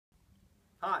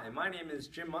Hi, my name is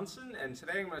Jim Munson, and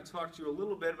today I'm going to talk to you a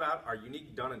little bit about our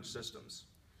unique dunnage systems.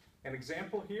 An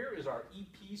example here is our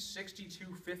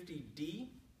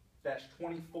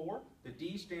EP6250D-24. The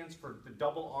D stands for the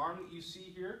double arm that you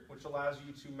see here, which allows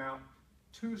you to mount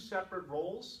two separate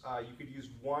rolls. You could use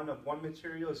one of one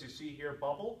material, as you see here,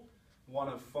 bubble, one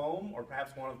of foam, or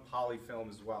perhaps one of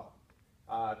polyfilm as well.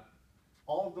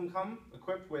 All of them come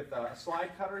equipped with a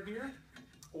slide cutter here,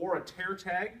 or a tear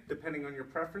tag, depending on your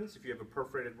preference, if you have a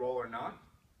perforated roll or not.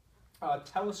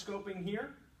 Telescoping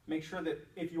here. Make sure that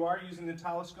if you are using the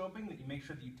telescoping, that you make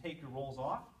sure that you take your rolls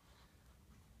off.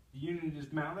 The unit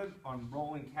is mounted on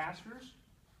rolling casters,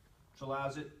 which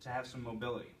allows it to have some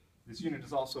mobility. This unit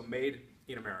is also made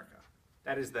in America.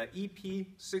 That is the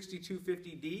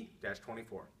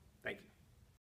EP6250D-24. Thank you.